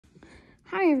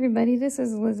Hi everybody, this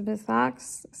is Elizabeth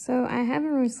Fox. So I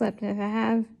haven't really slept. If I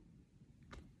have,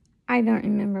 I don't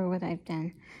remember what I've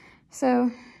done.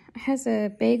 So I had a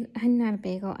bagel, not a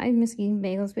bagel, I miss eating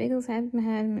bagels. Bagels I haven't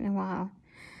had them in a while.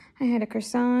 I had a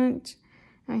croissant,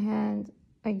 I had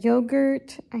a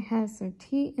yogurt, I had some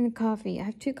tea and a coffee. I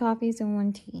have 2 coffees and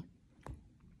 1 tea.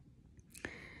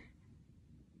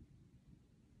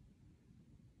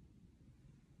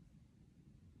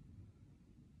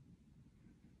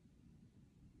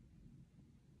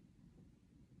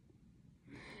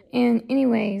 And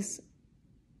anyways,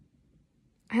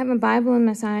 I have a Bible in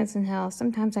my science and health.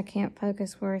 Sometimes I can't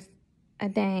focus worth a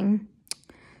dang.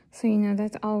 So,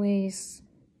 that's always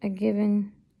a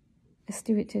given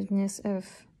astutiveness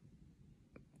of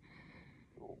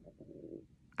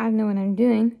I know what I'm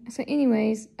doing. So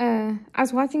anyways, I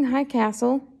was watching High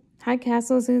Castle. High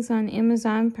Castle is on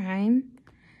Amazon Prime.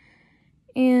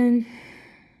 And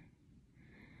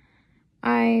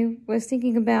I was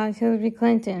thinking about Hillary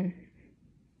Clinton,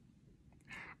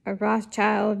 a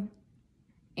Rothschild,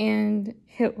 and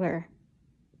Hitler.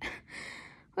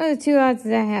 What are the 2 odds of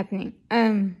that happening? I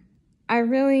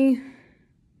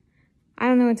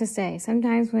don't know what to say.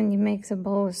 Sometimes when you make a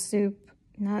bowl of soup,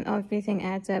 not everything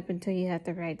adds up until you have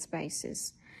the right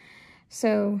spices.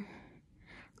 So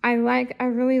I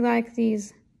really like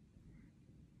these.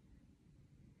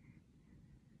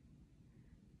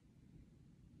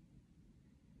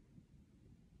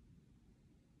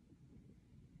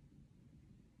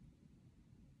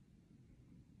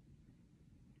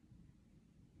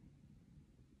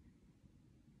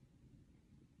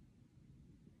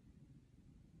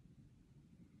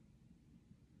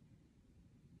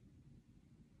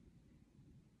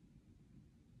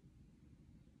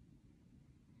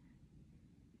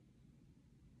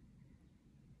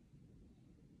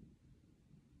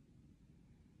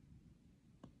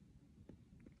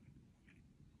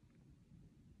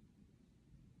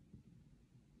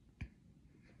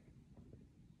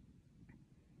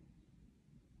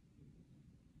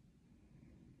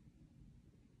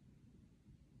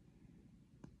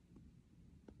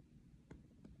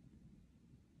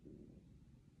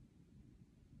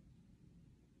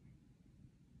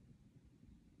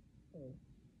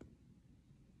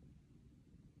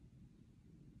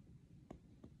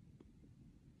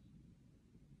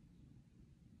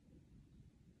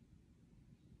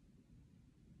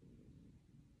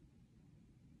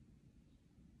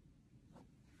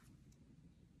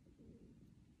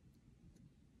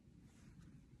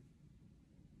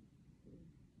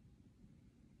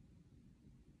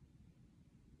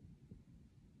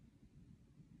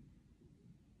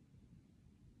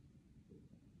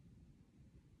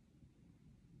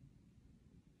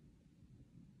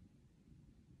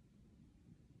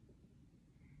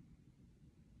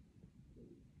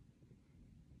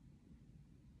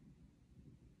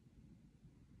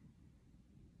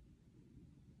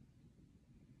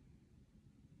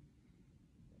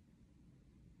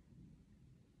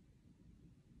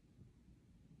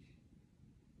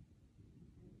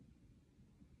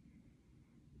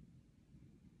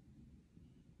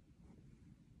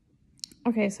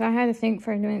 Okay, so I had to think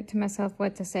for a minute to myself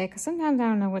what to say, because sometimes I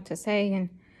don't know what to say, and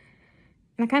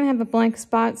I kind of have a blank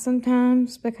spot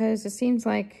sometimes, because it seems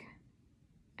like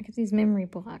I get these memory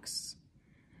blocks.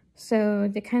 So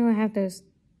they kind of have those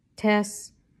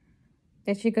tests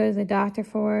that you go to the doctor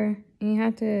for, and you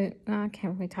have to, I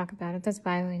can't really talk about it, that's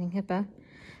violating HIPAA.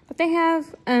 But they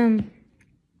have other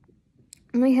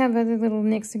little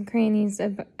nicks and crannies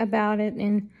about it,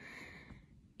 and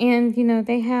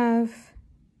they have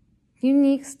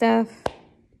unique stuff.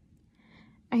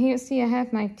 I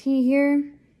have my tea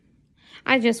here.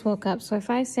 I just woke up, so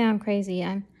if I sound crazy,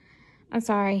 I'm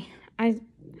sorry. I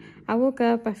woke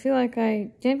up. I feel like have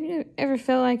you ever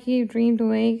felt like you dreamed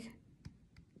awake?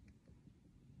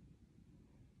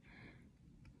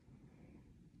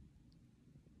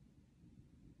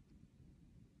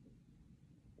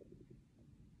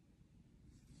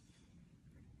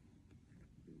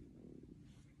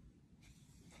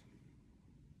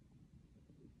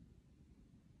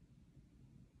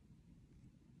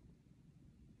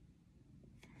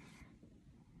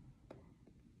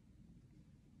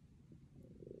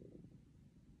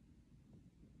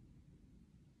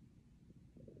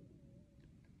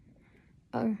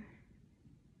 Oh.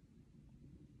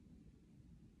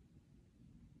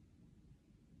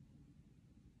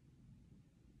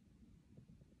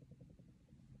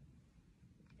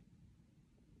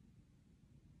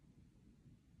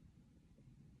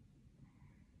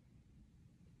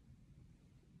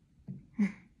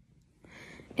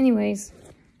 Anyways,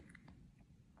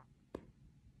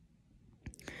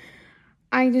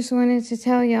 I just wanted to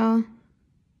tell y'all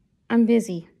I'm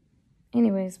busy.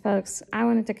 Anyways, folks, I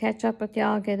wanted to catch up with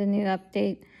y'all, get a new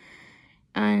update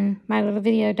on my little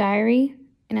video diary,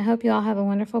 and I hope you all have a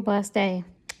wonderful, blessed day.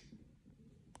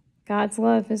 God's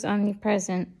love is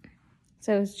omnipresent.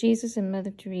 So is Jesus and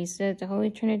Mother Teresa, the Holy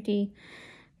Trinity,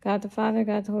 God the Father,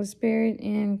 God the Holy Spirit,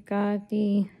 and God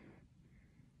the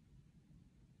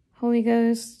Holy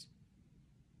Ghost,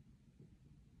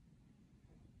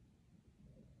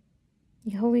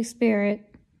 the Holy Spirit,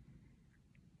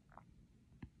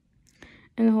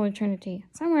 and the Holy Trinity.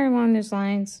 Somewhere along those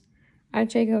lines,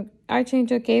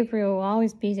 Archangel Gabriel will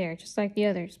always be there, just like the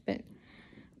others, but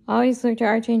always look to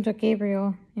Archangel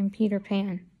Gabriel and Peter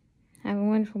Pan. Have a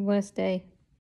wonderful, blessed day.